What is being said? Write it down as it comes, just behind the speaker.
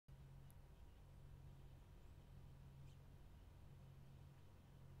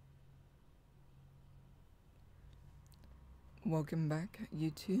Welcome back,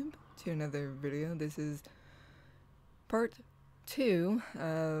 YouTube, to another video. This is part 2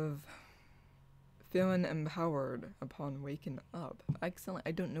 of feeling empowered upon waking up. Excellent.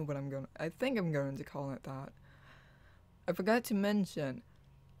 I don't know what I think I'm going to call it that. I forgot to mention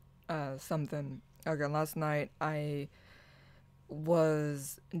something. Okay, last night I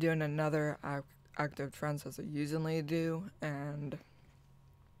was doing another active trance as I usually do, and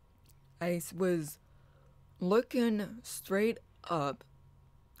I was looking straight up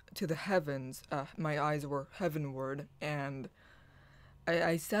to the heavens. My eyes were heavenward, and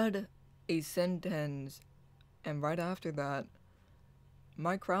I said a sentence, and right after that,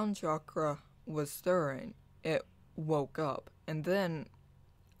 my crown chakra was stirring. It woke up, and then,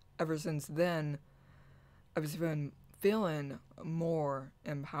 ever since then, I was feeling more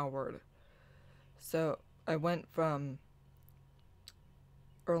empowered. So I went from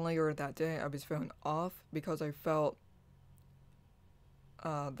earlier that day, I was feeling off because I felt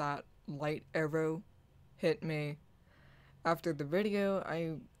that light arrow hit me. After the video,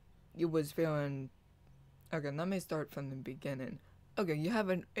 I was feeling... Okay, let me start from the beginning. Okay, you have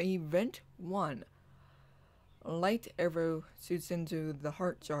an event 1. Light arrow shoots into the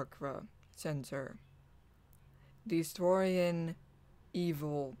heart chakra center, destroying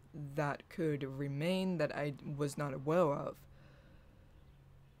evil that could remain that I was not aware of.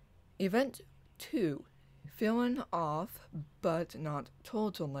 Event 2, feeling off, but not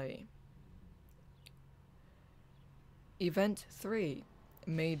totally. Event 3,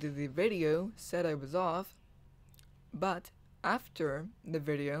 made the video, said I was off, but after the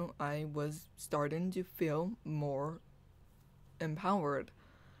video, I was starting to feel more empowered.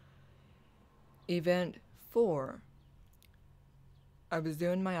 Event 4, I was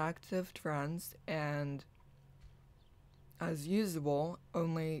doing my active trance, and as usual,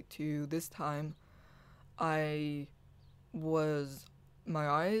 only to this time, my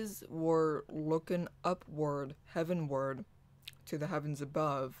eyes were looking upward, heavenward, to the heavens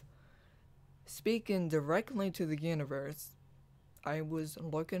above, speaking directly to the universe. I was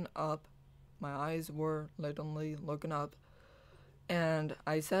looking up, my eyes were literally looking up, and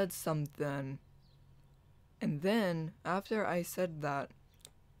I said something, and then, after I said that,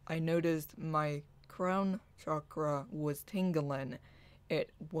 I noticed my crown chakra was tingling.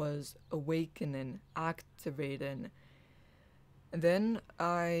 It was awakening, activating. And then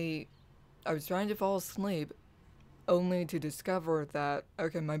I was trying to fall asleep, only to discover that,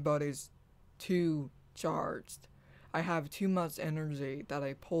 okay, my body's too charged. I have too much energy that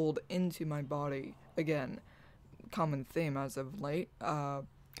I pulled into my body. Again, common theme as of late.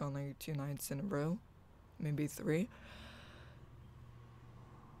 Only 2 nights in a row, maybe 3.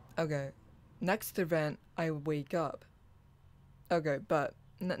 Okay. Next event, I wake up. Okay, but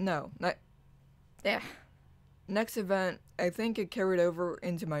next event, I think it carried over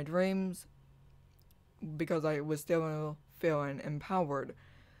into my dreams because I was still feeling empowered.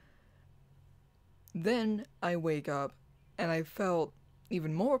 Then I wake up and I felt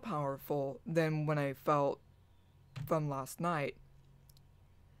even more powerful than when I felt from last night.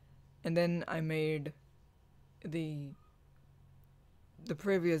 And then I made the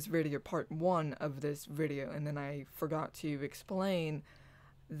previous video, part 1 of this video, and then I forgot to explain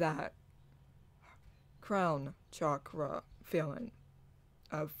that crown chakra feeling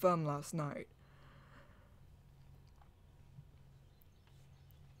from last night.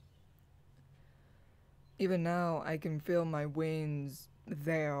 Even now, I can feel my wings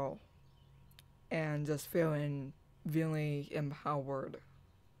there, and just feeling really empowered,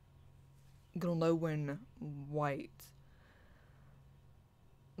 glowing white.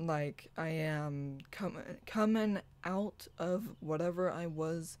 Like I am coming out of whatever I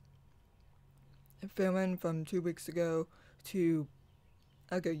was feeling from 2 weeks ago to,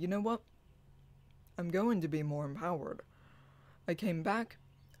 okay, you know what? I'm going to be more empowered. I came back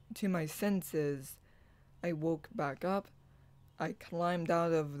to my senses. I woke back up. I climbed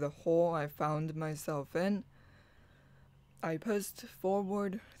out of the hole I found myself in. I pushed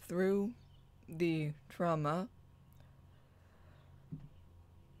forward through the trauma.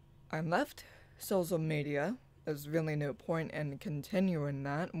 I left social media. There's really no point in continuing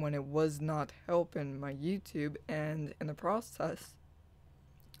that when it was not helping my YouTube, and in the process,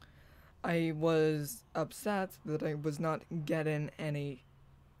 I was upset that I was not getting any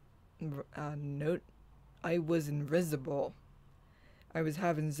note. I was invisible. I was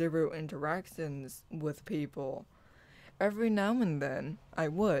having 0 interactions with people. Every now and then, I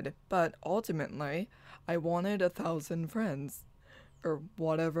would, but ultimately, I wanted 1,000 friends, or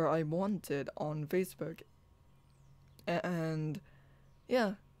whatever I wanted on Facebook. And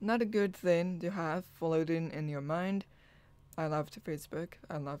yeah, not a good thing to have floating in your mind. I left Facebook,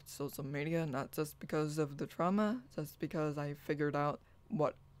 I left social media, not just because of the trauma, just because I figured out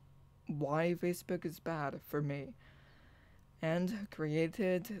why Facebook is bad for me, and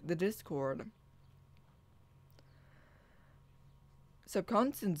created the Discord.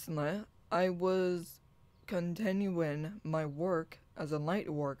 Subconsciously, I was continuing my work as a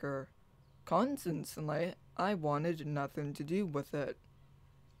lightworker. Consciously, I wanted nothing to do with it.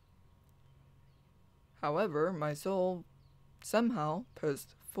 However, my soul somehow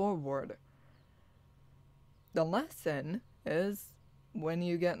pushed forward. The lesson is, when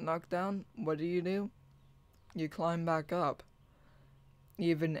you get knocked down, what do? You climb back up.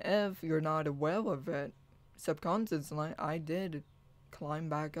 Even if you're not aware of it, subconsciously, I did climb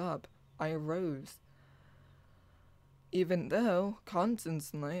back up. I rose. Even though,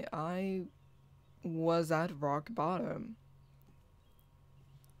 consciously, I was at rock bottom.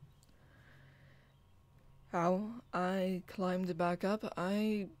 How I climbed back up,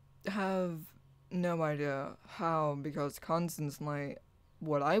 I have no idea how, because constantly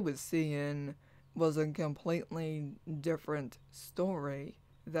what I was seeing was a completely different story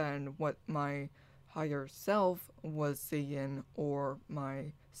than what my higher self was seeing or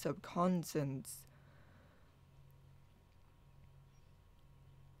my subconscious.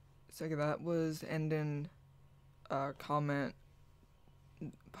 So that was ending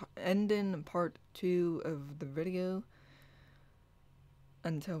ending part 2 of the video.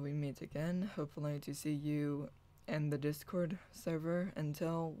 Until we meet again, hopefully to see you in the Discord server.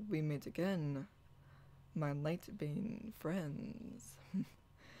 Until we meet again, my light beam friends.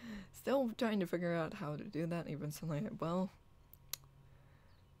 Still trying to figure out how to do that, eventually I will.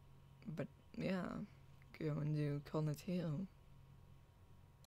 But yeah, go and do Call it Heal.